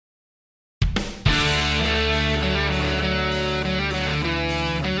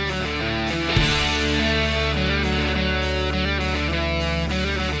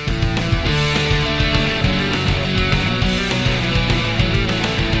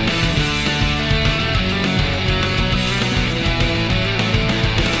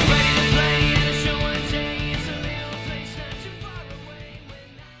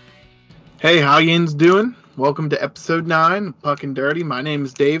Hey, how yins doing? Welcome to episode 9 of Puckin Dirty. My name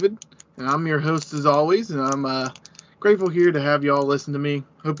is David, and I'm your host as always, and I'm grateful here to have y'all listen to me.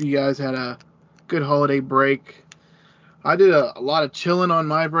 Hope you guys had a good holiday break. I did a lot of chilling on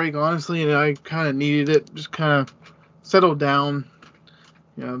my break, honestly, and I kind of needed it. Just kind of settle down,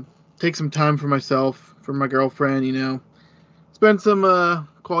 take some time for myself, for my girlfriend, spend some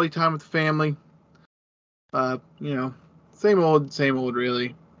quality time with the family. Same old,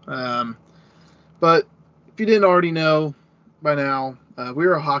 really. But if you didn't already know by now,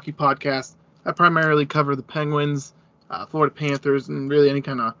 we're a hockey podcast. I primarily cover the Penguins, Florida Panthers, and really any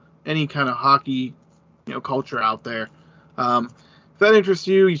kind of hockey, culture out there. If that interests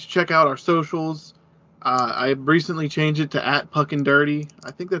you, you should check out our socials. I recently changed it to @Puckin Dirty.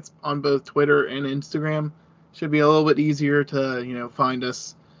 I think that's on both Twitter and Instagram. Should be a little bit easier to find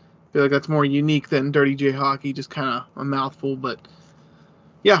us. I feel like that's more unique than Dirty J Hockey, just kind of a mouthful, but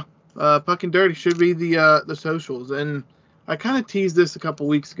yeah. Puckin Dirty should be the socials, and I kind of teased this a couple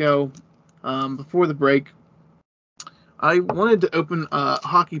weeks ago before the break. I wanted to open a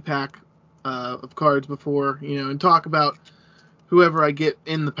hockey pack of cards before, and talk about whoever I get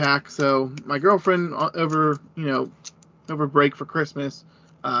in the pack. So my girlfriend over break for Christmas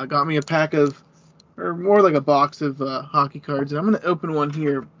got me a pack of, or more like a box of hockey cards, and I'm going to open one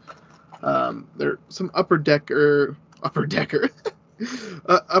here. They're some Upper Decker.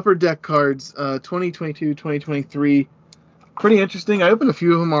 Upper Deck cards, 2022, 2023. Pretty interesting. I opened a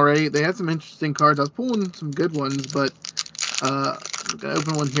few of them already. They had some interesting cards. I was pulling some good ones, but I'm going to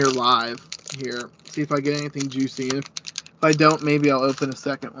open one here live. Here, see if I get anything juicy. If I don't, maybe I'll open a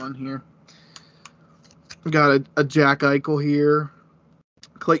second one here. We got a Jack Eichel here.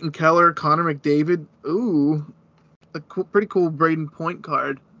 Clayton Keller, Connor McDavid. Ooh, pretty cool Braden Point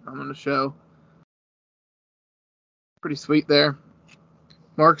card I'm going to show. Pretty sweet there.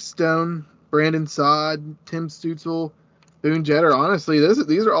 Mark Stone, Brandon Saad, Tim Stutzel, Boone Jeter. Honestly,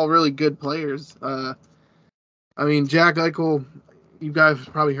 these are all really good players. Jack Eichel, you guys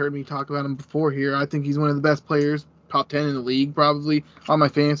have probably heard me talk about him before here. I think he's one of the best players, top 10 in the league probably, on my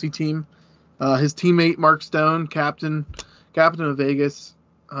fantasy team. His teammate, Mark Stone, captain of Vegas.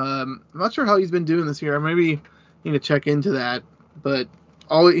 I'm not sure how he's been doing this year. I maybe need to check into that. But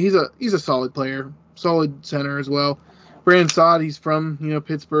he's a solid player, solid center as well. Brandon Saad, he's from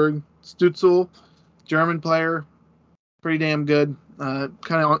Pittsburgh. Stutzel, German player, pretty damn good.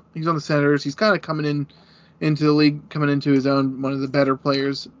 He's on the Senators. He's kind of coming into the league, coming into his own, one of the better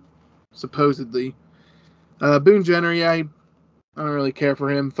players, supposedly. Boone Jenner, yeah, I don't really care for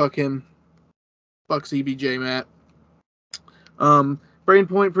him. Fuck him. Fuck CBJ, Matt. Braden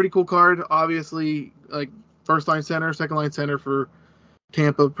Point, pretty cool card. Obviously, like first line center, second line center for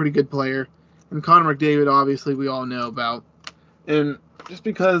Tampa, pretty good player. And Connor McDavid, obviously, we all know about. And just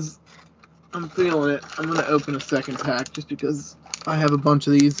because I'm feeling it, I'm going to open a second pack just because I have a bunch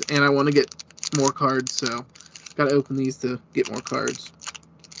of these and I want to get more cards. So got to open these to get more cards.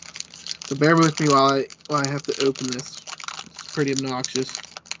 So bear with me while I have to open this. It's pretty obnoxious.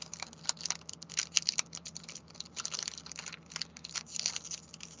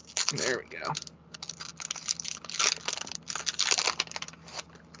 There we go.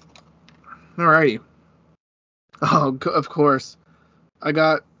 Alrighty. Oh, of course. I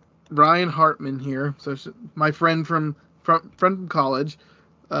got Ryan Hartman here. So my friend from college.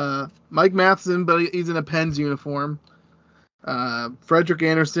 Mike Matheson, but he's in a Pens uniform. Frederick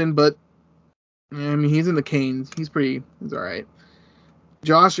Anderson, but he's in the Canes. He's alright.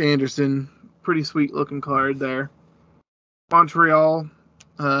 Josh Anderson, pretty sweet looking card there. Montreal.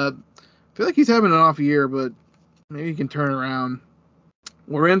 I feel like he's having an off year, but maybe he can turn around.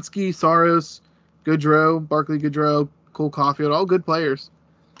 Werenski, Saros, Goodrow, Barclay Goodrow, Cole Caulfield, all good players.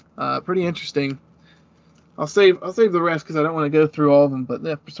 Pretty interesting. I'll save the rest because I don't want to go through all of them, but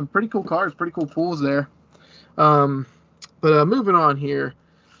yeah, some pretty cool cards, pretty cool pools there. But moving on here,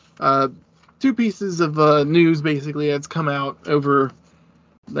 2 pieces of news basically that's come out over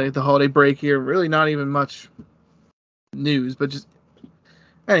the holiday break here. Really not even much news, but just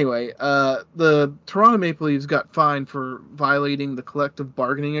anyway, the Toronto Maple Leafs got fined for violating the collective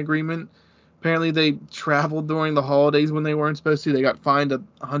bargaining agreement. Apparently, they traveled during the holidays when they weren't supposed to. They got fined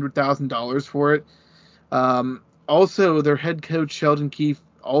 $100,000 for it. Also, their head coach Sheldon Keefe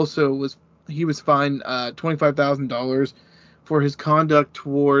was fined $25,000 for his conduct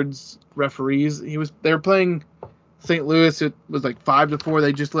towards referees. They were playing St. Louis. It was like 5-4.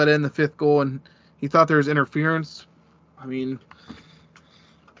 They just let in the 5th goal, and he thought there was interference. I mean,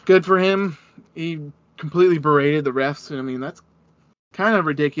 good for him. He completely berated the refs. I mean, that's kind of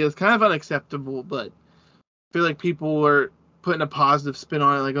ridiculous, kind of unacceptable, but I feel like people were putting a positive spin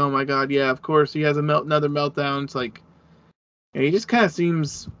on it, like, oh my god, yeah, of course he has another meltdown. It's like, yeah, he just kind of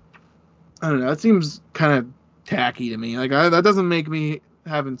seems, I don't know, it seems kind of tacky to me. Like, that doesn't make me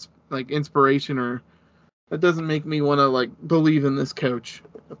have like inspiration, or that doesn't make me want to like believe in this coach,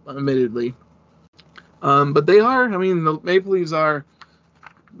 admittedly. But they are. I mean, the Maple Leafs are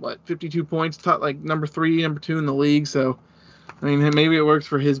 52 points, top, like number 3, number 2 in the league. So, I mean, maybe it works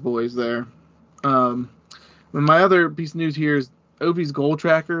for his boys there. My other piece of news here is Ovi's goal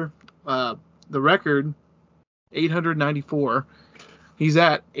tracker. The record, 894. He's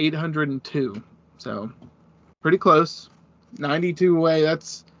at 802. So, pretty close. 92 away.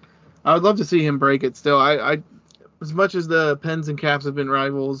 I would love to see him break it still. I as much as the Pens and Caps have been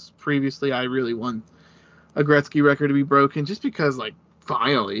rivals previously, I really want a Gretzky record to be broken, just because, like,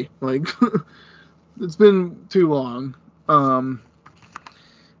 finally, like, it's been too long.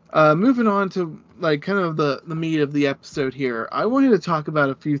 Moving on to, like, kind of the meat of the episode here, I wanted to talk about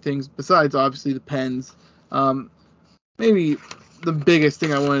a few things besides, obviously, the Pens. Maybe the biggest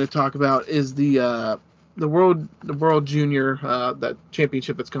thing I wanted to talk about is the World Junior that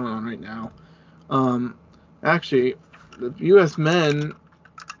championship that's going on right now. Actually, the U.S. men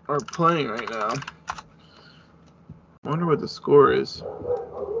are playing right now. I wonder what the score is.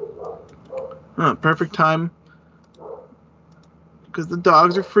 Perfect time, because the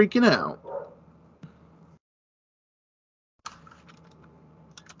dogs are freaking out.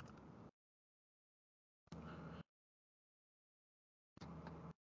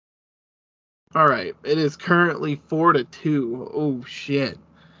 All right, it is currently 4-2. Oh shit,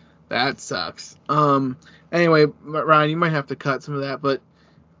 that sucks. Anyway, Ryan, you might have to cut some of that, but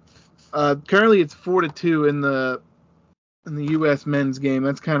currently it's 4-2 in the U.S. men's game.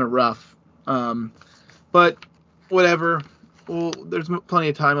 That's kind of rough. But whatever. Well, there's plenty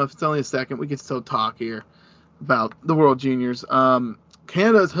of time left. It's only a second. We can still talk here about the World Juniors.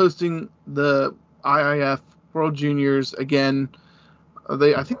 Canada is hosting the IIF World Juniors again.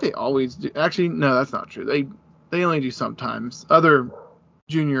 I think they always do. Actually, no, that's not true. They only do sometimes other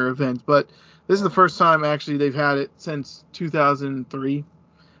junior events, but this is the first time actually they've had it since 2003.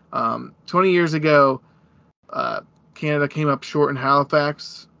 20 years ago, Canada came up short in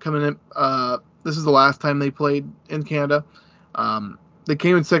Halifax. Coming in, this is the last time they played in Canada. They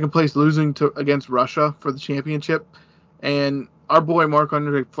came in second place, losing against Russia for the championship. And our boy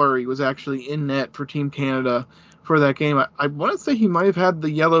Marc-Andre Fleury was actually in net for Team Canada for that game. I want to say he might have had the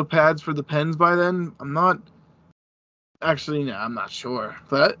yellow pads for the Pens by then. I'm not sure,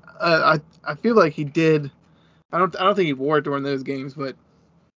 but I feel like he did. I don't think he wore it during those games, but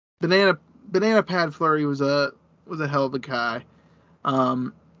banana pad Fleury was a hell of a guy.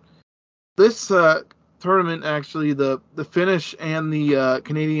 This tournament, actually, the Finnish and the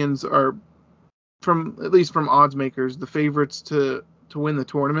Canadians are, at least from odds makers, the favorites to win the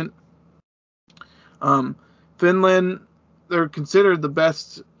tournament. Finland, they're considered the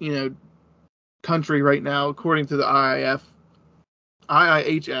best, country right now according to the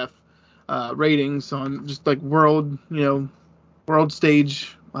IIHF ratings on just like world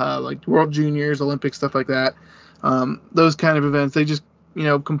stage, like World Juniors, Olympics, stuff like that. Those kind of events, they just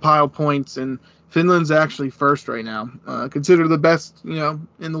compile points, and Finland's actually first right now, considered the best in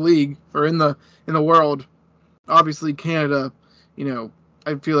the league or in the world. Obviously Canada,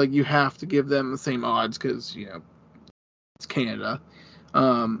 I feel like you have to give them the same odds because it's Canada.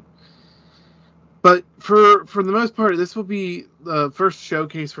 But for the most part, this will be the first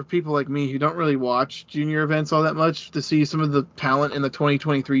showcase for people like me who don't really watch junior events all that much to see some of the talent in the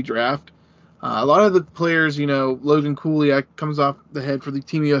 2023 draft. A lot of the players, Logan Kuliak comes off the head for the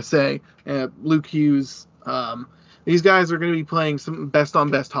Team USA, Luke Hughes. These guys are going to be playing some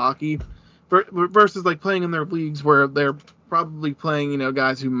best-on-best hockey versus like playing in their leagues where they're probably playing,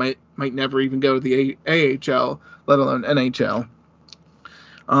 guys who might never even go to the AHL, let alone NHL.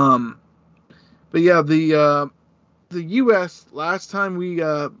 But yeah, the U.S. last time we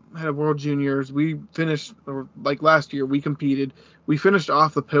had a World Juniors, we finished, or like last year, we competed. We finished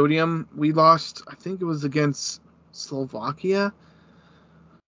off the podium. We lost, I think it was against Slovakia.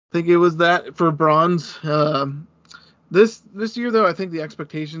 I think it was that for bronze. This year though, I think the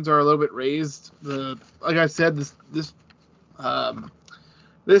expectations are a little bit raised. Like I said,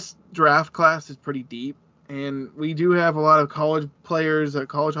 this draft class is pretty deep, and we do have a lot of college players,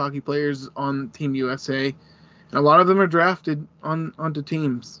 college hockey players on Team USA, and a lot of them are drafted onto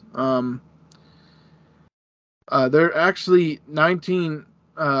teams. There are actually 19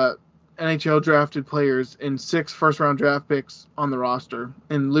 NHL drafted players and 6 first-round draft picks on the roster.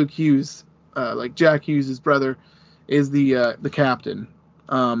 And Luke Hughes, like Jack Hughes' brother, is the captain.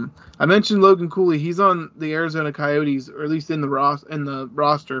 I mentioned Logan Cooley. He's on the Arizona Coyotes, or at least in the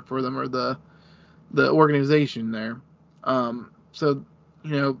roster for them, or the organization there. So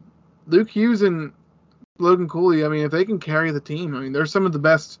Luke Hughes and Logan Cooley. I mean, if they can carry the team, I mean, they're some of the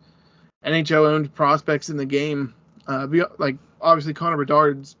best NHL-owned prospects in the game. Like obviously Connor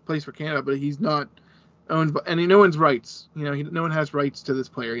Bedard plays for Canada, but he's not owned by, and no one's rights. No one has rights to this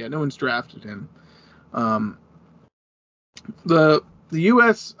player yet. No one's drafted him. The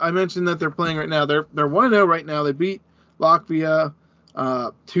U.S. I mentioned that they're playing right now. They're 1-0 right now. They beat Latvia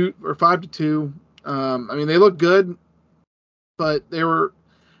 5-2. I mean, they look good, but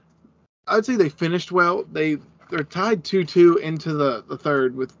I'd say they finished well. They're tied 2-2 into the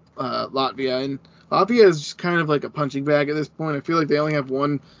third with Latvia, and Latvia is just kind of like a punching bag at this point. I feel like they only have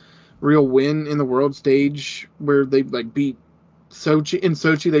one real win in the world stage, where they beat Sochi. In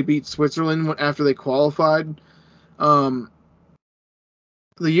Sochi, they beat Switzerland after they qualified.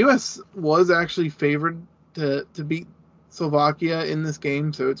 The U.S. was actually favored to beat Slovakia in this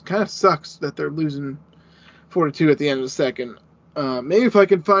game, so it kind of sucks that they're losing 4-2 at the end of the second. Maybe if I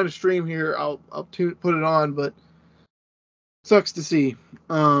can find a stream here, I'll put it on, but sucks to see.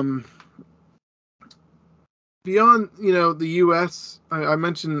 Beyond the U.S., I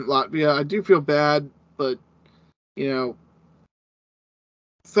mentioned Latvia. I do feel bad, but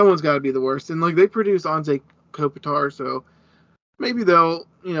someone's got to be the worst. And they produce Anze Kopitar, so maybe they'll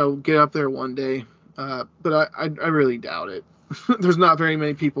get up there one day. But I really doubt it. There's not very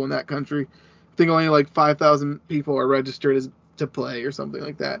many people in that country. I think only 5,000 people are registered to play or something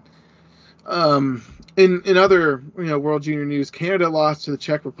like that. In other World Junior news, Canada lost to the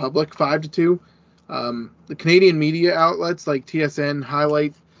Czech Republic 5-2. The Canadian media outlets like TSN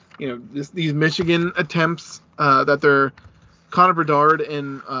highlight these Michigan attempts that they're Connor Bedard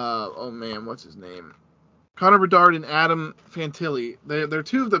and what's his name? Connor Bedard and Adam Fantilli. They're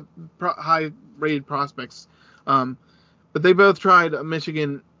two of the high-rated prospects, but they both tried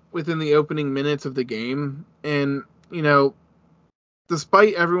Michigan within the opening minutes of the game, and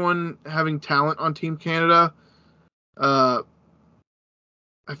despite everyone having talent on Team Canada, I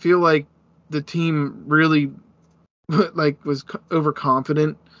feel like the team really was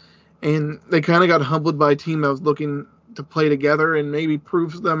overconfident, and they kind of got humbled by a team that was looking to play together and maybe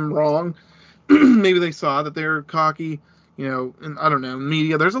prove them wrong. Maybe they saw that they were cocky, and I don't know,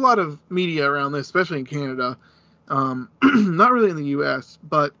 media. There's a lot of media around this, especially in Canada. Not really in the U.S.,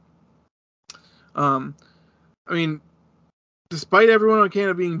 but I mean, despite everyone on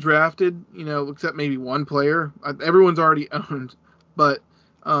Canada being drafted, except maybe one player, everyone's already owned, but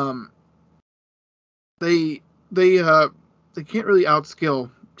they can't really outskill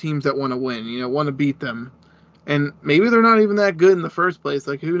teams that want to win, want to beat them. And maybe they're not even that good in the first place.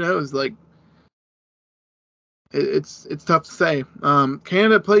 Who knows? It's tough to say.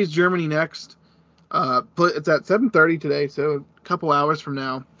 Canada plays Germany next. It's at 7:30 today, so a couple hours from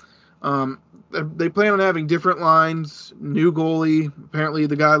now. They plan on having different lines, new goalie. Apparently,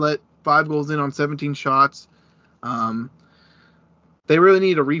 the guy let 5 goals in on 17 shots. They really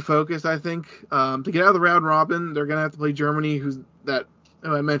need to refocus, I think. To get out of the round robin, they're going to have to play Germany, who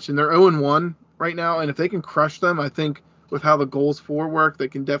I mentioned. They're 0-1 right now, and if they can crush them, I think with how the goals for work, they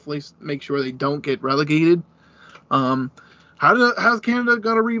can definitely make sure they don't get relegated. How's Canada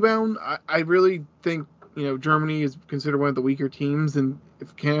going to rebound? I really think Germany is considered one of the weaker teams, and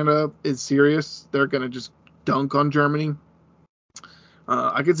if Canada is serious, they're going to just dunk on Germany.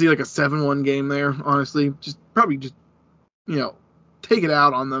 I could see a 7-1 game there, honestly. Probably take it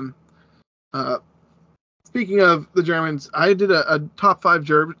out on them. Speaking of the Germans, I did a top 5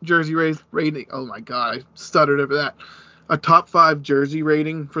 jersey rating. Oh my god, I stuttered over that. A top 5 jersey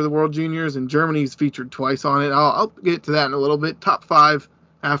rating for the World Juniors, and Germany's featured twice on it. I'll get to that in a little bit. Top 5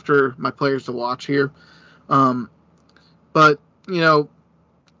 after my players to watch here. But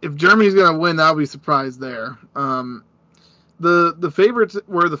if Germany's gonna win, I'll be surprised there. The favorites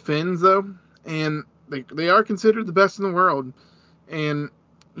were the Finns, though, and they are considered the best in the world. And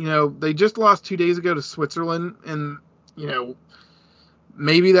they just lost 2 days ago to Switzerland, and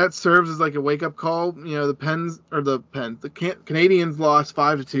maybe that serves as a wake-up call. The Canadians lost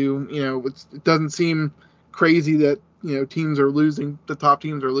 5-2. It doesn't seem crazy that teams are losing. The top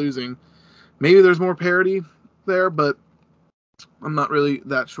teams are losing. Maybe there's more parity there, but I'm not really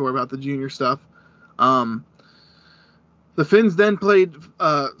that sure about the junior stuff. The Finns then played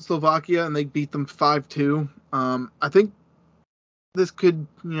Slovakia, and they beat them 5-2. I think this could,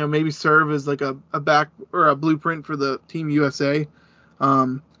 maybe serve as a back or a blueprint for the Team USA.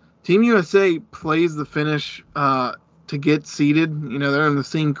 Team USA plays the Finnish to get seeded. They're in the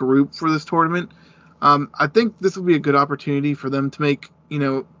same group for this tournament. I think this will be a good opportunity for them to make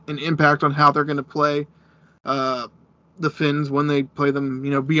an impact on how they're going to play the Finns when they play them,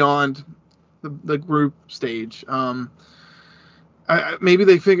 beyond the group stage. Maybe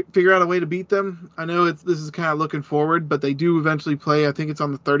they figure out a way to beat them. I know this is kind of looking forward, but they do eventually play. I think it's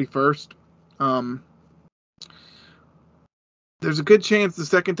on the 31st. There's a good chance the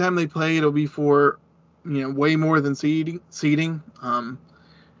second time they play, it'll be for, way more than seeding.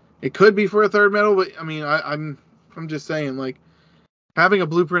 It could be for a third medal, but I mean, I'm just saying, like, having a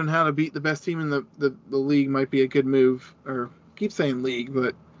blueprint on how to beat the best team in the league might be a good move. Or keep saying league,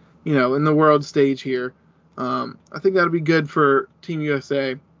 but in the world stage here, I think that'll be good for Team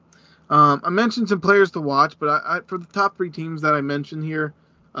USA. I mentioned some players to watch, but for the top 3 teams that I mentioned here,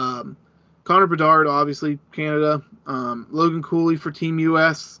 Connor Bedard, obviously Canada, Logan Cooley for Team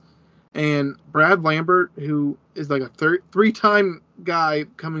US, and Brad Lambert, who is like a 3-time guy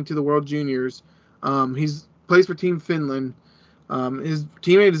coming to the World Juniors. He's plays for Team Finland. His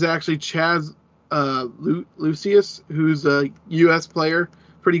teammate is actually Chaz Lucius, who's a U.S. player.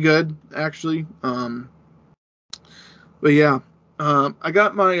 Pretty good, actually. But yeah, I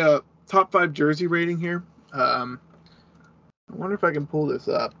got my top 5 jersey rating here. I wonder if I can pull this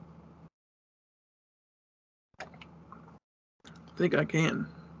up. I think I can.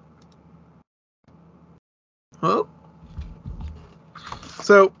 Oh.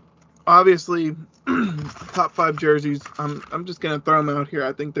 So, obviously, top 5 jerseys. I'm just gonna throw them out here.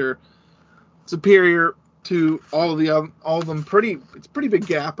 I think they're superior to all of them. It's a pretty big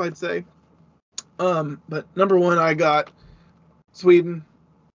gap, I'd say. But number 1, I got Sweden,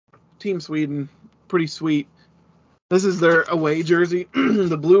 Team Sweden. Pretty sweet. This is their away jersey,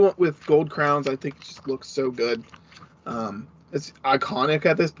 the blue one with gold crowns. I think it just looks so good. It's iconic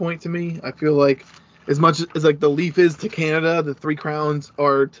at this point to me. I feel like as much as like the leaf is to Canada, the 3 crowns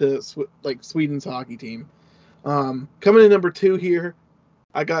are to Sweden's hockey team. Coming in number 2 here,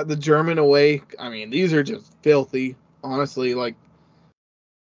 I got the German away. I mean, these are just filthy, honestly. Like,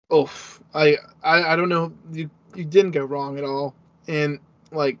 I don't know. You didn't go wrong at all. And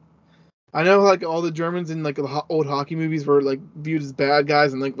like, I know like all the Germans in like the old hockey movies were like viewed as bad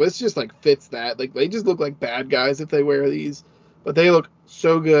guys, and like this just like fits that. Like they just look like bad guys if they wear these, but they look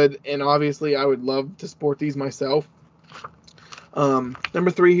so good. And obviously, I would love to sport these myself.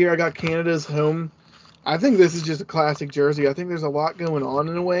 Number 3 here, I got Canada's home. I think this is just a classic jersey. I think there's a lot going on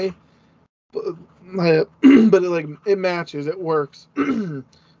in a way, but it matches. It works,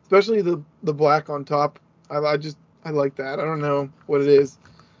 especially the black on top. I like that. I don't know what it is.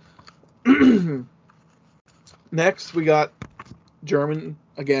 Next, we got German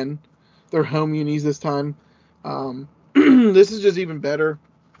again. Their home unis this time. This is just even better,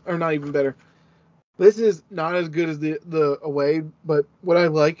 or not even better. This is not as good as the away, but what I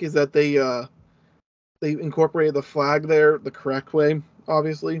like is that they incorporated the flag there the correct way,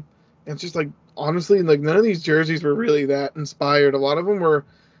 obviously. And it's just like, honestly, like none of these jerseys were really that inspired. A lot of them were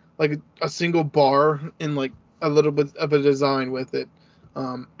like a single bar and like a little bit of a design with it.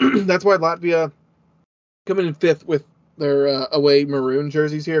 That's why Latvia coming in 5th with their away maroon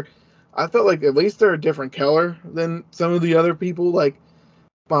jerseys here. I felt like at least they're a different color than some of the other people. Like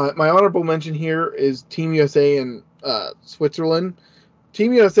my honorable mention here is Team USA and Switzerland.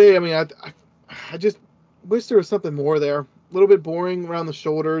 Team USA, I mean, I just wish there was something more there. A little bit boring around the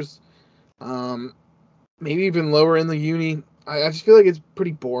shoulders. Maybe even lower in the uni. I just feel like it's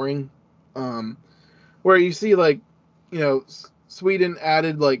pretty boring. Where you see like, Sweden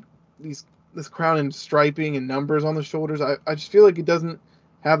added like this crown and striping and numbers on the shoulders. I just feel like it doesn't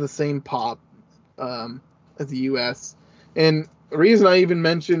have the same pop as the U.S. And the reason I even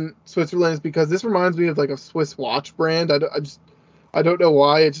mention Switzerland is because this reminds me of like a Swiss watch brand. I don't know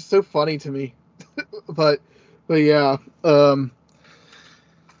why. It's just so funny to me. but yeah. Those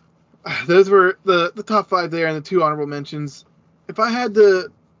were the top 5 there and the 2 honorable mentions. If I had to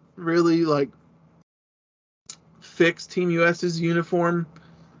really like fix Team US's uniform,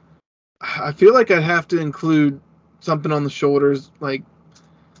 I feel like I'd have to include something on the shoulders, like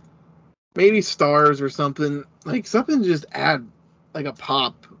maybe stars or something, like something to just add like a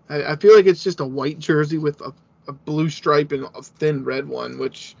pop. I feel like it's just a white jersey with a blue stripe and a thin red one,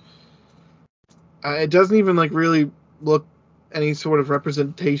 which it doesn't even like really look any sort of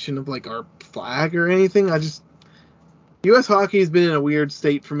representation of like our flag or anything. U.S. hockey has been in a weird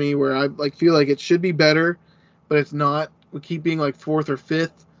state for me where I like feel like it should be better, but it's not. We keep being like 4th or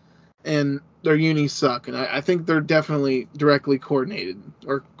 5th, and their unis suck. And I think they're definitely directly coordinated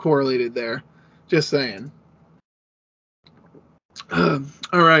or correlated there. Just saying. All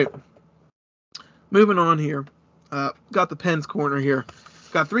right. Moving on here. Got the Pens corner here.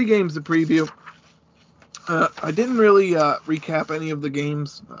 Got 3 games to preview. I didn't really recap any of the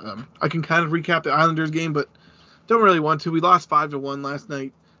games. I can kind of recap the Islanders game, but don't really want to. We lost 5-1 last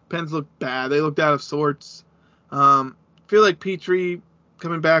night. Pens looked bad. They looked out of sorts. Feel like Petrie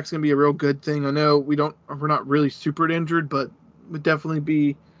coming back is gonna be a real good thing. I know we're not really super injured, but would definitely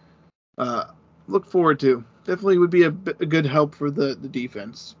be look forward to. Definitely would be a good help for the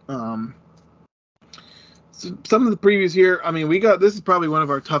defense. So some of the previous year, I mean, this is probably one of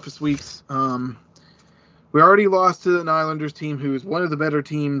our toughest weeks. We already lost to an Islanders team who is one of the better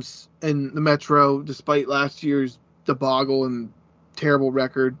teams in the Metro, despite last year's debacle and terrible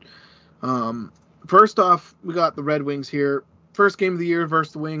record. First off, we got the Red Wings here. First game of the year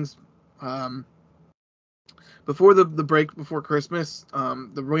versus the Wings. Before the break before Christmas,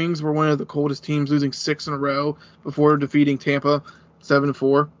 the Wings were one of the coldest teams, losing 6 in a row before defeating Tampa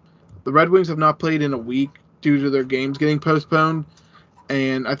 7-4. The Red Wings have not played in a week due to their games getting postponed,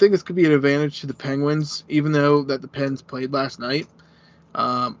 and I think this could be an advantage to the Penguins, even though that the Pens played last night.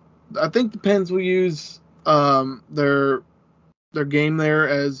 I think the Pens will use their game there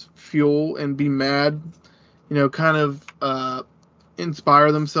as fuel and be mad, kind of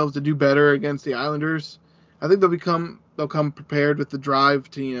inspire themselves to do better against the Islanders. I think they'll come prepared with the drive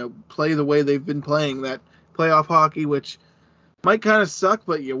to play the way they've been playing, that playoff hockey, which might kind of suck,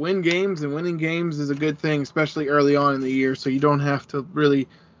 but you win games, and winning games is a good thing, especially early on in the year, so you don't have to really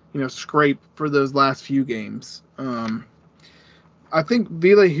scrape for those last few games. I think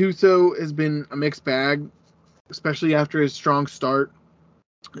Ville Husso has been a mixed bag, especially after his strong start.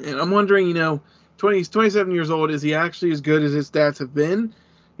 And I'm wondering, he's 27 years old. Is he actually as good as his stats have been?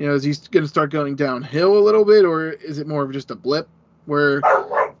 Is he going to start going downhill a little bit, or is it more of just a blip where...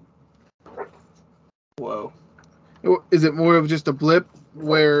 Whoa. Is it more of just a blip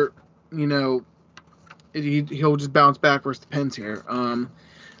where, he'll just bounce back versus the Pens here?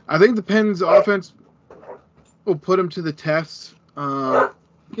 I think the Pens offense will put him to the test.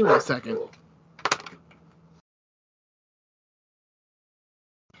 Give me a second.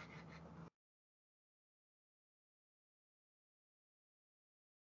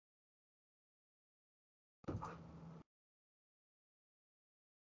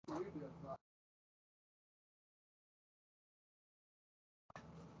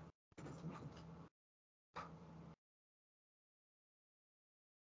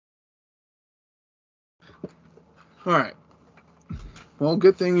 All right. Well,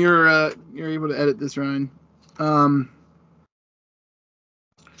 good thing you're able to edit this, Ryan. Blah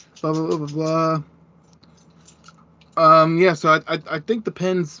blah blah blah blah. Yeah. So I think the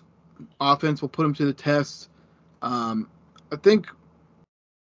Pens offense will put them to the test. I think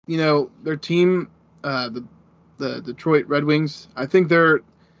their team, the Detroit Red Wings. I think they're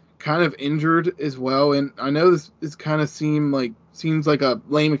kind of injured as well, and I know this kind of seems like a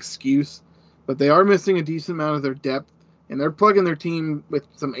lame excuse, but they are missing a decent amount of their depth, and they're plugging their team with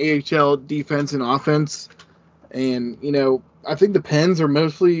some AHL defense and offense. And I think the Pens are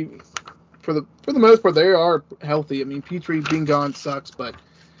mostly, for the most part, they are healthy. I mean, Petrie being gone sucks, but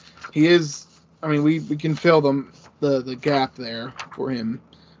he is. I mean, we can fill the gap there for him.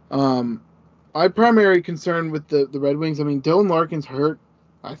 My primary concern with the Red Wings, I mean, Dylan Larkin's hurt.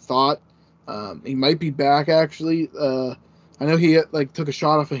 I thought he might be back actually. I know he took a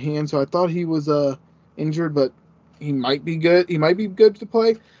shot off a hand, so I thought he was injured, but he might be good. He might be good to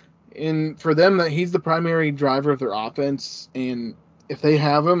play. And for them, that he's the primary driver of their offense, and if they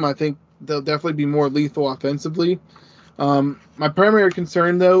have him, I think they'll definitely be more lethal offensively. My primary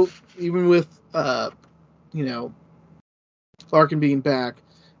concern, though, even with Larkin being back,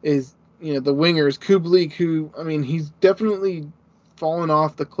 is the wingers, Kubalik, who, I mean, he's definitely fallen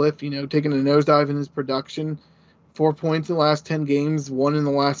off the cliff, taking a nosedive in his production. 4 points in the last 10 games, 1 in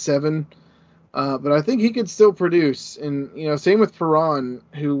the last 7. But I think he could still produce. And, same with Perron,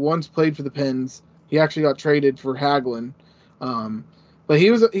 who once played for the Pens. He actually got traded for Hagelin. But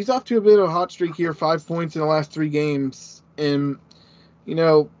he's off to a bit of a hot streak here, 5 points in the last 3 games. And,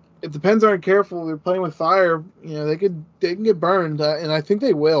 if the Pens aren't careful, they're playing with fire, they can get burned. And I think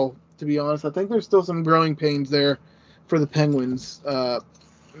they will, to be honest. I think there's still some growing pains there for the Penguins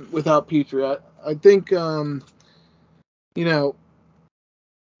without Petrie. I think,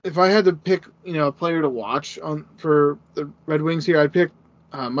 if I had to pick, a player to watch for the Red Wings here, I'd pick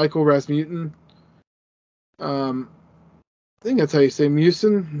Michael Rasmussen. I think that's how you say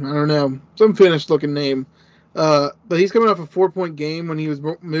Musin. I don't know. Some Finnish-looking name. But he's coming off a 4-point game when he was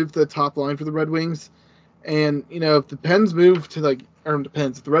moved to the top line for the Red Wings. And, if the Pens move to,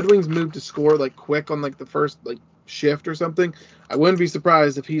 if the Red Wings move to score, quick on, the first, shift or something, I wouldn't be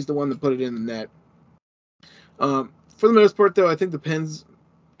surprised if he's the one that put it in the net. For the most part, though, I think the Pens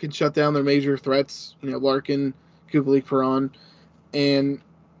can shut down their major threats, Larkin, Kubalik, Perron, and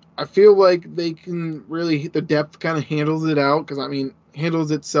I feel like they can really, the depth kind of handles it out, because,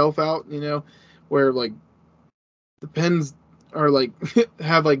 handles itself out, where, like, the Pens are, like,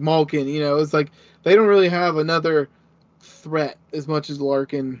 have, like, Malkin, it's like they don't really have another threat as much as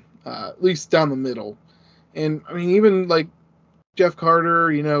Larkin, at least down the middle. And, even, like, Jeff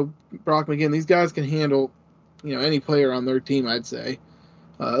Carter, Brock McGinn, these guys can handle, any player on their team, I'd say,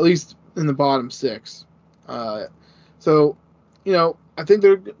 at least in the bottom six. So, I think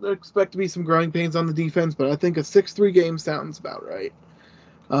there expect to be some growing pains on the defense, but I think a 6-3 game sounds about right.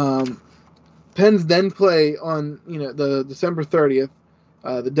 Pens then play on, the December 30th,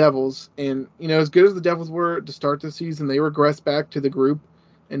 the Devils, and, as good as the Devils were to start the season, they regressed back to the group,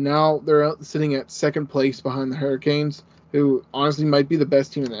 and now they're sitting at second place behind the Hurricanes, who honestly might be the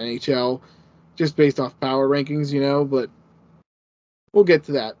best team in the NHL, just based off power rankings, but we'll get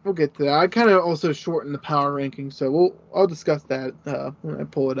to that. I kind of also shortened the power rankings, so I'll discuss that when I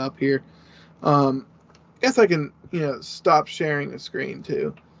pull it up here. Guess I can, stop sharing the screen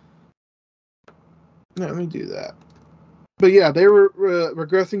too. Let me do that. But yeah, they were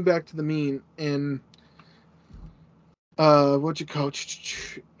regressing back to the mean, and yeah,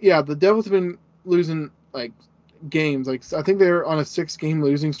 the Devils have been losing like games. Like, I think they're on a 6-game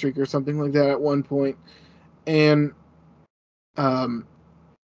losing streak or something like that at one point, and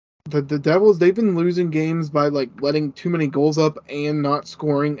the Devils, they've been losing games by like letting too many goals up and not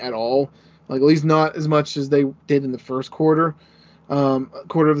scoring at all. Like, at least not as much as they did in the first quarter of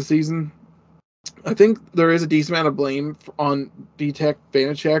the season. I think there is a decent amount of blame on Vitek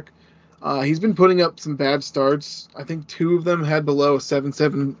Vanacek. He's been putting up some bad starts. I think 2 of them had below a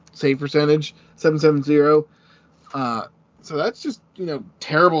 7.7 save percentage, 7.70. So that's just,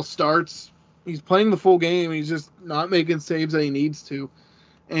 terrible starts. He's playing the full game. He's just not making saves that he needs to.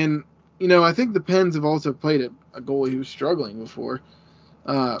 And, I think the Pens have also played a goalie who was struggling before.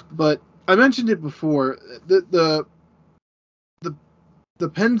 But I mentioned it before. The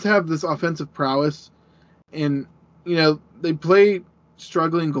Pens have this offensive prowess, and, they play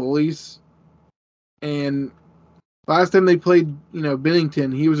struggling goalies. And last time they played,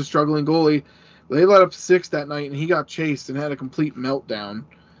 Binnington, he was a struggling goalie. They let up 6 that night, and he got chased and had a complete meltdown.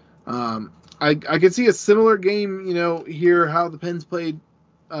 I could see a similar game, here, how the Pens played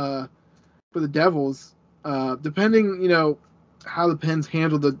for the Devils. Depending, how the Pens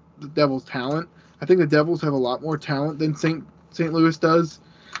handle the Devils' talent. I think the Devils have a lot more talent than St. Louis does,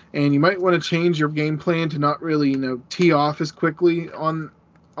 and you might want to change your game plan to not really, tee off as quickly on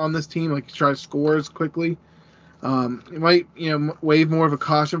this team, like try to score as quickly. You might, wave more of a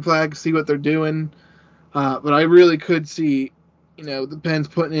caution flag, see what they're doing. But I really could see, the Pens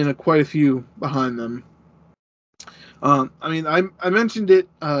putting in quite a few behind them. I mentioned it.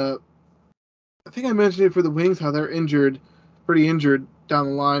 I think I mentioned it for the Wings, how they're pretty injured down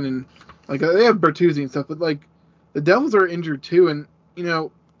the line, and like they have Bertuzzi and stuff, but like the Devils are injured too, and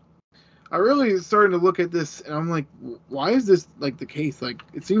I really started to look at this, and I'm like, why is this like the case? Like,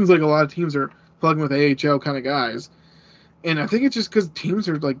 it seems like a lot of teams are plugging with AHL kind of guys, and I think it's just because teams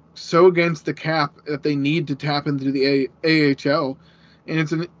are like so against the cap that they need to tap into the AHL, and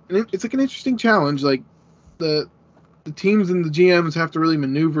it's like an interesting challenge. Like the teams and the GMs have to really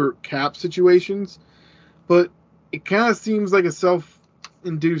maneuver cap situations, but it kind of seems like a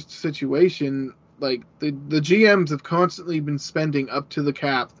self-induced situation. Like the GMs have constantly been spending up to the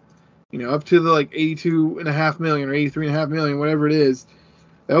cap, up to the like $82.5 million or $83.5 million, whatever it is.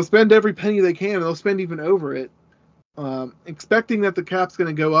 They'll spend every penny they can, and they'll spend even over it, expecting that the cap's going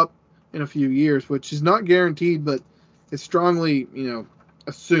to go up in a few years, which is not guaranteed, but it's strongly,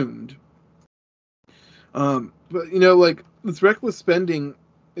 assumed. But, like, this reckless spending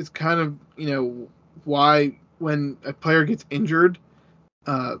is kind of, why when a player gets injured,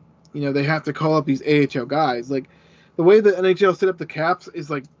 they have to call up these AHL guys. Like, the way the NHL set up the caps is,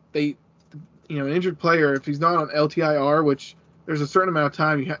 like, an injured player, if he's not on LTIR, which there's a certain amount of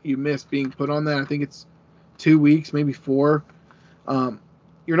time you miss being put on that. I think it's 2 weeks, maybe 4.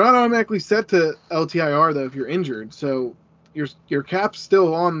 You're not automatically set to LTIR, though, if you're injured. So your cap's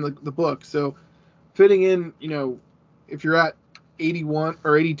still on the book. So fitting in, if you're at 81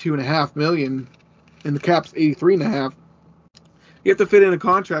 or 82.5 million and the cap's 83.5, you have to fit in a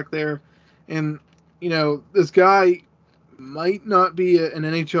contract there. And, this guy might not be an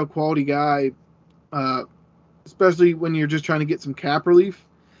NHL quality guy, especially when you're just trying to get some cap relief.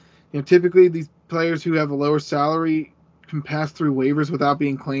 Typically these players who have a lower salary can pass through waivers without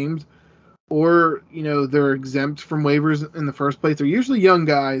being claimed, or, they're exempt from waivers in the first place. They're usually young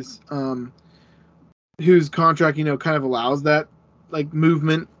guys, whose contract, kind of allows that, like,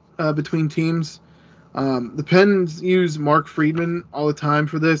 movement between teams. The Pens use Mark Friedman all the time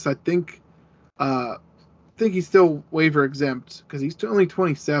for this. I think he's still waiver exempt because he's only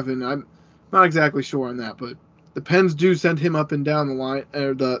 27. I'm not exactly sure on that, but the Pens do send him up and down the line,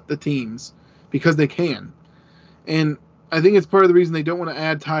 or the teams, because they can. And I think it's part of the reason they don't want to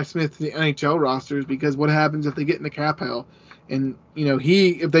add Ty Smith to the NHL rosters, because what happens if they get in the cap hell? And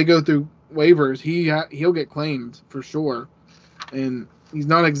if they go through waivers, he'll get claimed for sure, and he's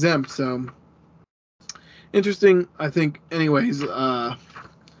not exempt. So interesting, I think. Anyways,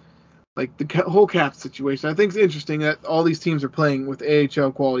 like the whole cap situation, I think it's interesting that all these teams are playing with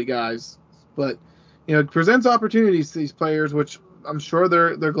AHL quality guys, but it presents opportunities to these players, which I'm sure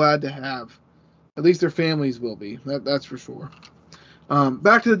they're glad to have. At least their families will be. That's for sure.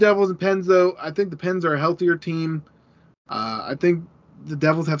 Back to the Devils and Pens, though. I think the Pens are a healthier team. I think the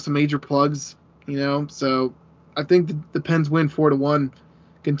Devils have some major plugs, so I think the Pens win 4-1,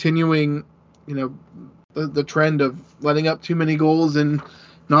 continuing, the trend of letting up too many goals and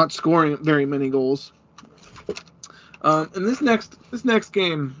not scoring very many goals. And this next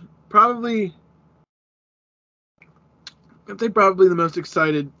game, probably the most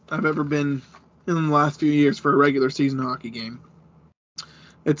excited I've ever been in the last few years for a regular season hockey game.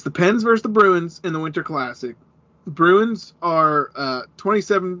 It's the Pens versus the Bruins in the Winter Classic. The Bruins are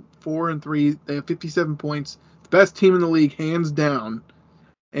 27-4-3. They have 57 points. The best team in the league, hands down.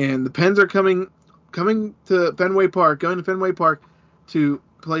 And the Pens are coming to Fenway Park, going to Fenway Park to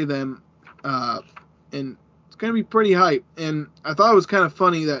play them. And it's going to be pretty hype. And I thought it was kind of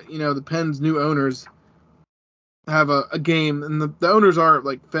funny that, the Pens' new owners have a game, and the owners are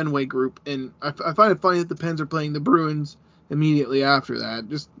like Fenway Group, and I find it funny that the Pens are playing the Bruins immediately after that.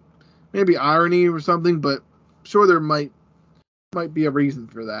 Just maybe irony or something, but sure there might be a reason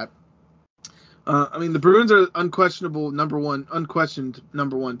for that. The Bruins are unquestioned number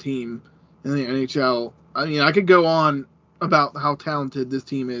one team in the NHL. I could go on about how talented this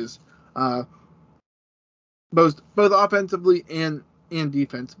team is, both offensively and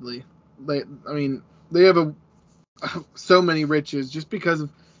defensively. They have so many riches just because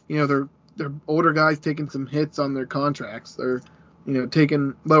of they're older guys taking some hits on their contracts. They're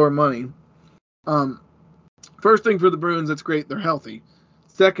taking lower money. First thing for the Bruins, that's great. They're healthy.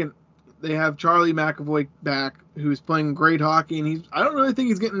 Second, they have Charlie McAvoy back, who's playing great hockey, and I don't really think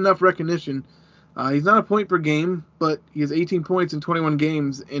he's getting enough recognition. He's not a point per game, but he has 18 points in 21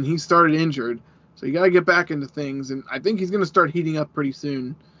 games, and he started injured. So you got to get back into things, and I think he's going to start heating up pretty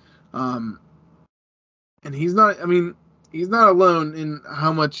soon. And he's not alone in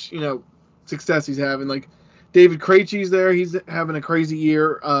how much, success he's having. Like, David Krejci's there. He's having a crazy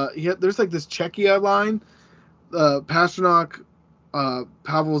year. There's like this Czechia line, Pastrnak,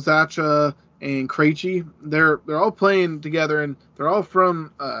 Pavel Zacha, and Krejci. They're all playing together, and they're all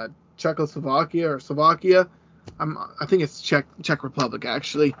from Czechoslovakia or Slovakia. I think it's Czech Republic,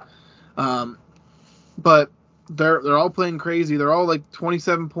 actually. But they're all playing crazy. They're all like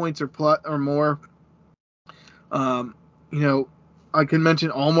 27 points or more. I can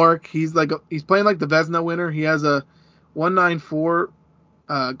mention Allmark. He's playing like the Vezina winner. He has a 194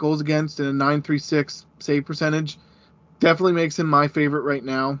 goals against and a 936 save percentage. Definitely makes him my favorite right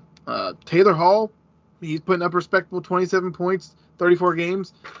now. Taylor Hall, he's putting up respectable 27 points, 34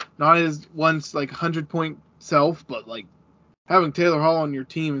 games. Not his once 100-point self, but having Taylor Hall on your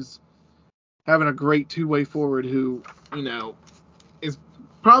team is having a great two-way forward who is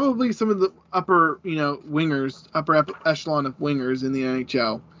probably some of the upper wingers, upper echelon of wingers in the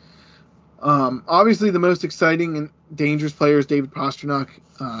NHL. Obviously, the most exciting and dangerous player is David Pastrnak.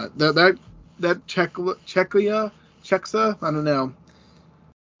 That Czechia, I don't know.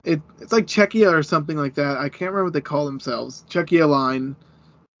 It's like Czechia or something like that. I can't remember what they call themselves. Czechia line.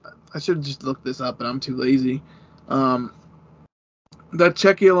 I should have just looked this up, but I'm too lazy. That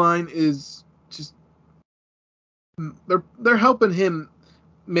Czechia line is just they're helping him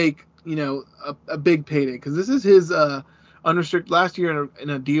make a big payday, because this is his unrestricted last year in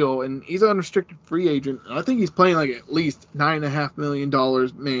a deal, and he's an unrestricted free agent. And I think he's playing at least $9.5 million,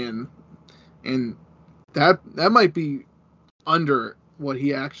 man, and that might be under what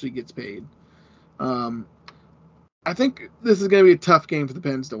he actually gets paid. I think this is going to be a tough game for the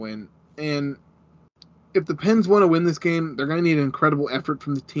Pens to win, and if the Pens want to win this game, they're going to need an incredible effort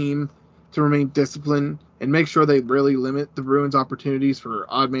from the team to remain disciplined and make sure they really limit the Bruins' opportunities for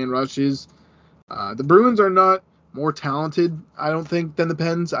odd man rushes. The Bruins are not more talented, I don't think, than the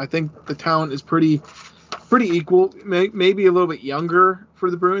Pens. I think the talent is pretty equal. Maybe a little bit younger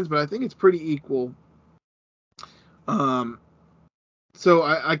for the Bruins, but I think it's pretty equal. So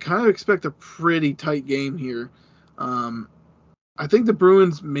I kind of expect a pretty tight game here. I I think the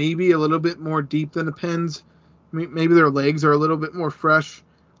Bruins may be a little bit more deep than the Pens. Maybe their legs are a little bit more fresh.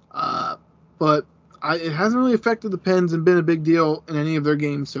 But it hasn't really affected the Pens and been a big deal in any of their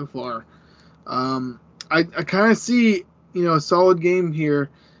games so far. I kind of see, a solid game here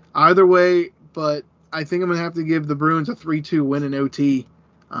either way, but I think I'm going to have to give the Bruins a 3-2 win in OT.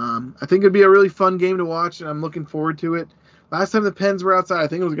 I think it'd be a really fun game to watch, and I'm looking forward to it. Last time the Pens were outside, I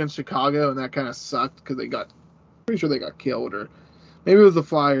think it was against Chicago, and that kind of sucked because pretty sure they got killed, or maybe it was the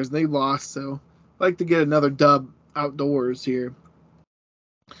Flyers, and they lost, so I'd like to get another dub outdoors here.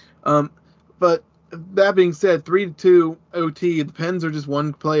 But that being said, 3-2 OT, the Pens are just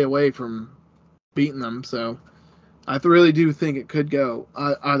one play away from beating them, so I really do think it could go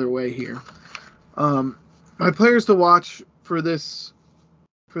either way here. My players to watch for this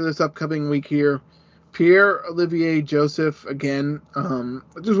upcoming week here, Pierre-Olivier Joseph again. I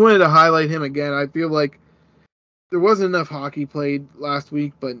just wanted to highlight him again. I feel like there wasn't enough hockey played last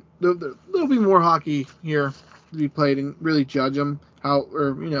week, but there'll be more hockey here to be played and really judge him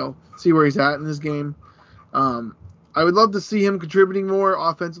see where he's at in this game. I would love to see him contributing more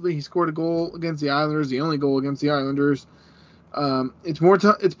offensively. He scored a goal against the Islanders, the only goal against the Islanders.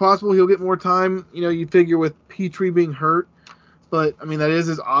 It's possible he'll get more time. You figure with Petrie being hurt, but I mean that is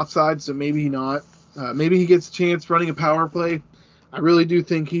his offside, so maybe not. Maybe he gets a chance running a power play. I really do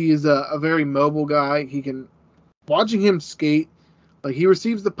think he is a very mobile guy. Watching him skate, like he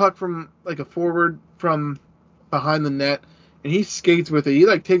receives the puck from like a forward from behind the net, and he skates with it. He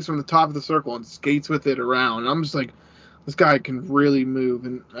takes from the top of the circle and skates with it around. And I'm just like, this guy can really move,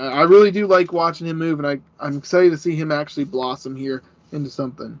 and I really do like watching him move, and I'm excited to see him actually blossom here into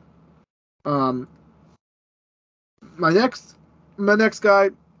something. My next guy,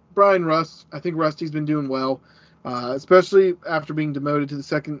 Brian Rust. I think Rusty's been doing well, especially after being demoted to the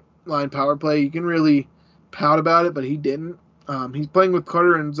second line power play. You can really pout about it, but he didn't. He's playing with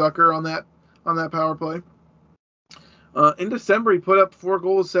Carter and Zucker on that power play. In December, he put up 4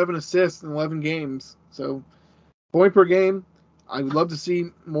 goals, 7 assists in 11 games. So, point per game. I would love to see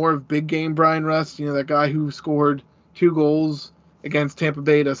more of big game Brian Rust. That guy who scored 2 goals against Tampa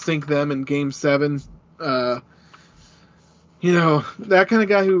Bay to sink them in Game 7. That kind of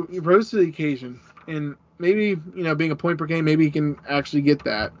guy who rose to the occasion. And maybe, being a point per game, maybe he can actually get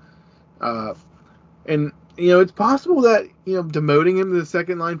that. And it's possible that, demoting him to the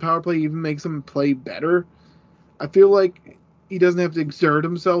second line power play even makes him play better. I feel like he doesn't have to exert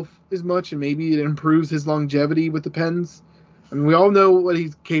himself as much, and maybe it improves his longevity with the Pens. I mean, we all know what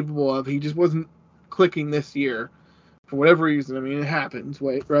he's capable of. He just wasn't clicking this year for whatever reason. I mean, it happens,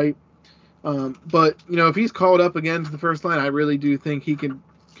 right? But, if he's called up again to the first line, I really do think he can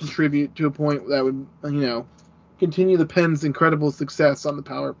contribute to a point that would, continue the Pens' incredible success on the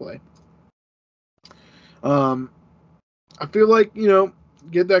power play. I feel like,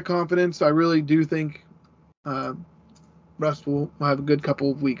 get that confidence. I really do think Rust will have a good couple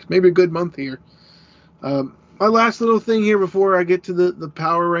of weeks, maybe a good month here. My last little thing here before I get to the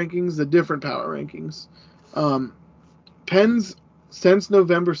power rankings, the different power rankings. Pens since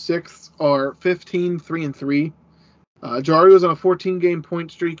November 6th are 15-3-3. Jari was on a 14-game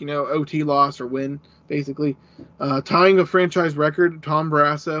point streak, OT loss or win, basically. Tying a franchise record, Tom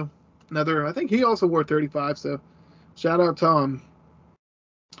Barrasso. I think he also wore 35, so shout out Tom.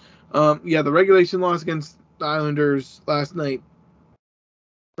 The regulation loss against the Islanders last night,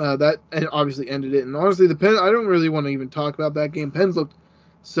 that obviously ended it. And honestly, the Pens, I don't really want to even talk about that game. Pens looked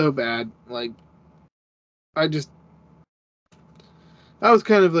so bad. I was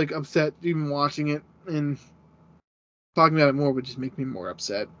kind of upset even watching it, and talking about it more would just make me more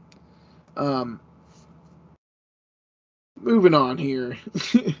upset. Moving on here.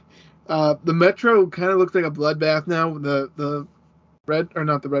 The Metro kind of looks like a bloodbath now. The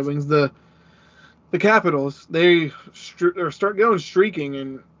not the Red Wings, the Capitals. They start going streaking,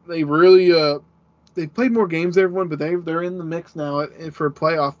 and they really they played more games than everyone, but they're in the mix now for a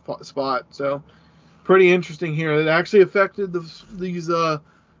playoff spot. So pretty interesting here. It actually affected these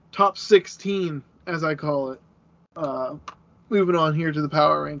top 16, as I call it. Moving on here to the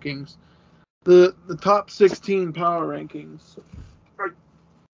power rankings. The top 16 power rankings.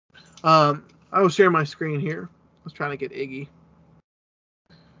 I will share my screen here. I was trying to get Iggy.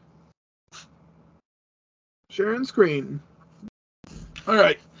 Sharing screen. All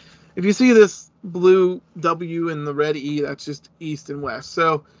right. If you see this blue W and the red E, that's just East and West.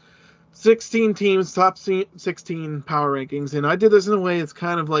 So 16 teams, top 16 power rankings. And I did this in a way it's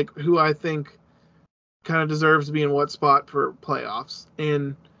kind of like who I think kind of deserves to be in what spot for playoffs.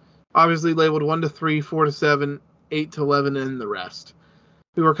 And obviously labeled 1 to 3, 4 to 7, 8 to 11, and the rest.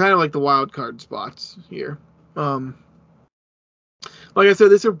 Who are kind of like the wild card spots here. like I said,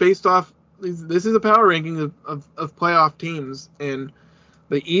 this are based off. This is a power ranking of playoff teams, and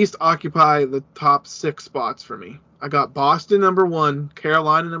the East occupy the top 6 spots for me. I got Boston number 1,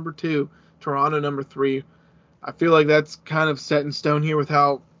 Carolina number 2, Toronto number 3. I feel like that's kind of set in stone here with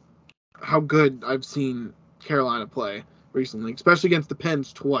how good I've seen Carolina play recently, especially against the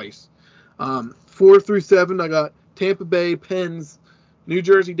Pens twice. 4 through 7, I got Tampa Bay, Pens, New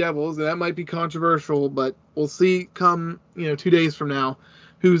Jersey Devils, and that might be controversial, but we'll see come 2 days from now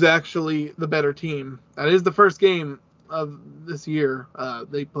who's actually the better team. That is the first game of this year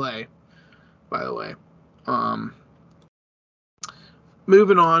they play, by the way.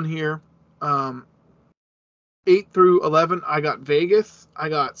 Moving on here, 8 through 11, I got Vegas, I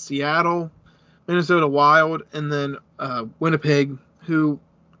got Seattle, Minnesota Wild, and then Winnipeg, who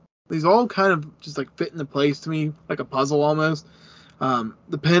these all kind of just like fit into place to me, like a puzzle almost.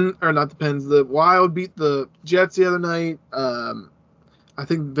 The Wild beat the Jets the other night. I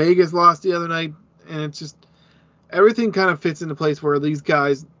think Vegas lost the other night, and it's just everything kind of fits into place where these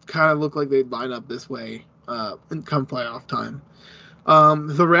guys kind of look like they'd line up this way come playoff time.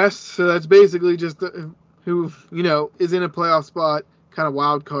 The rest, so that's basically just who is in a playoff spot, kind of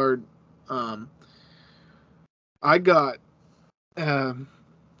wild card. I got, I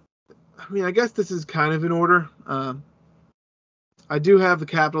guess this is kind of in order. I do have the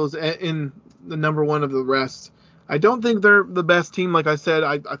Capitals in the number 1 of the rest. I don't think they're the best team. Like I said,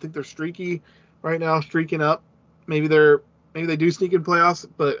 I think they're streaky right now, streaking up. Maybe they do sneak in playoffs,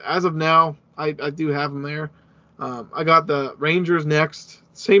 but as of now, I do have them there. I got the Rangers next.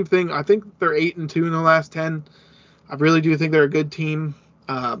 Same thing. I think they're 8-2 in the last 10. I really do think they're a good team.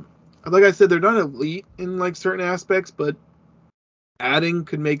 Like I said, they're not elite in like certain aspects, but adding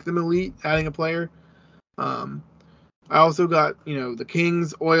could make them elite. Adding a player. I also got the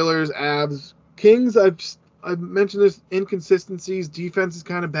Kings, Oilers, Avs. Kings, I've mentioned this, inconsistencies. Defense is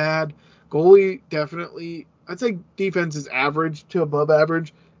kind of bad. Goalie, definitely. I'd say defense is average to above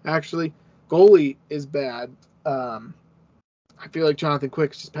average, actually. Goalie is bad. I feel like Jonathan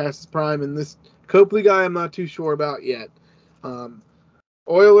Quick's just past his prime, and this Copley guy I'm not too sure about yet.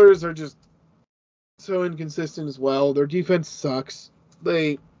 Oilers are just so inconsistent as well. Their defense sucks.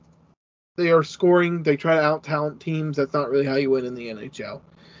 They are scoring. They try to out-talent teams. That's not really how you win in the NHL.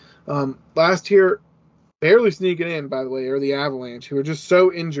 Last year, barely sneaking in, by the way, are the Avalanche, who are just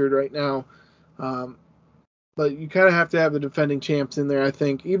so injured right now. But you kind of have to have the defending champs in there, I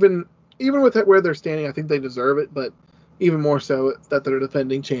think. Even with where they're standing, I think they deserve it, but even more so that they're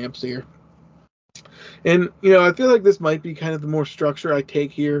defending champs here. And, I feel like this might be kind of the more structure I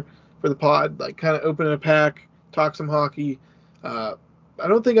take here for the pod, like kind of open a pack, talk some hockey. I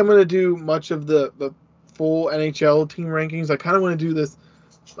don't think I'm going to do much of the full NHL team rankings. I kind of want to do this,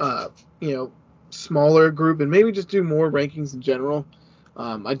 smaller group and maybe just do more rankings in general.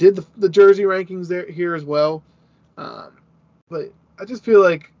 I did the jersey rankings here as well. But I just feel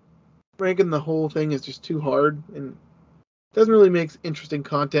like ranking the whole thing is just too hard and doesn't really make interesting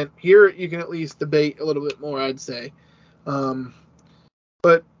content. Here you can at least debate a little bit more, I'd say.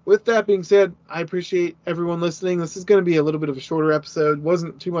 But with that being said, I appreciate everyone listening. This is going to be a little bit of a shorter episode.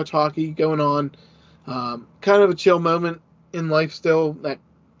 Wasn't too much hockey going on. Kind of a chill moment in life still, that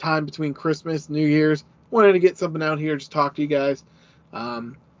time between Christmas and New Year's. Wanted to get something out here, just talk to you guys.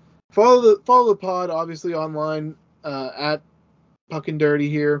 Follow the pod, obviously, online at Puckin Dirty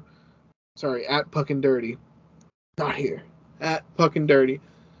here. Sorry, at Puckin Dirty. Not here. At Puckin Dirty.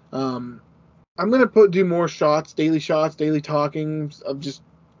 I'm going to do more shots, daily talkings of just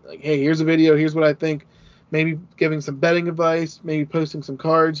like, hey, here's a video, here's what I think. Maybe giving some betting advice, maybe posting some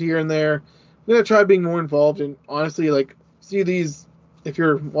cards here and there. I'm going to try being more involved and honestly, like, see these, if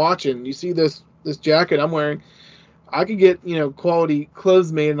you're watching, you see this jacket I'm wearing, I could get, quality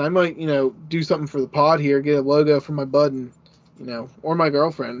clothes made and I might, do something for the pod here, get a logo for my bud and, or my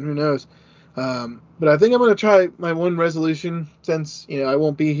girlfriend, who knows. But I think I'm going to try my one resolution since, I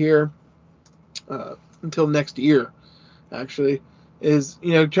won't be here until next year, actually, is,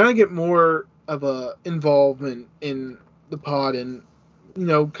 trying to get more of a involvement in the pod and,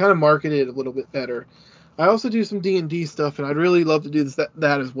 kind of market it a little bit better. I also do some D&D stuff, and I'd really love to do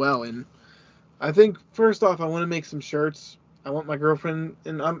that as well. And I think, first off, I want to make some shirts. I want my girlfriend,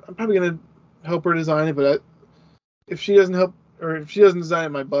 and I'm probably going to help her design it, but if she doesn't help, or if she doesn't design it,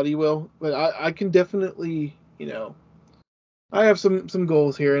 my buddy will. But I can definitely, I have some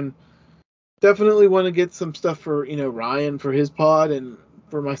goals here, and definitely want to get some stuff for, Ryan for his pod, and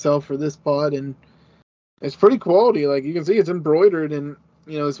for myself for this pod, and it's pretty quality. Like, you can see it's embroidered, and,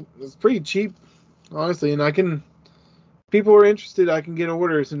 it's pretty cheap, honestly, and people are interested, I can get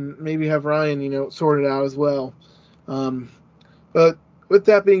orders and maybe have Ryan, sort it out as well. But with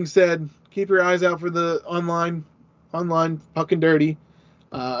that being said, keep your eyes out for the online Puckin Dirty.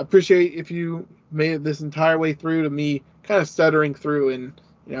 Appreciate if you made it this entire way through to me kind of stuttering through and,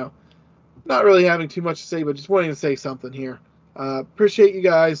 you know, not really having too much to say, but just wanting to say something here. Appreciate you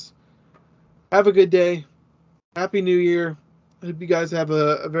guys. Have a good day. Happy New Year. I hope you guys have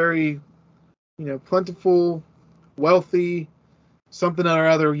a very, plentiful, wealthy, something or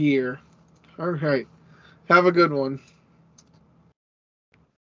other year. All right. Have a good one.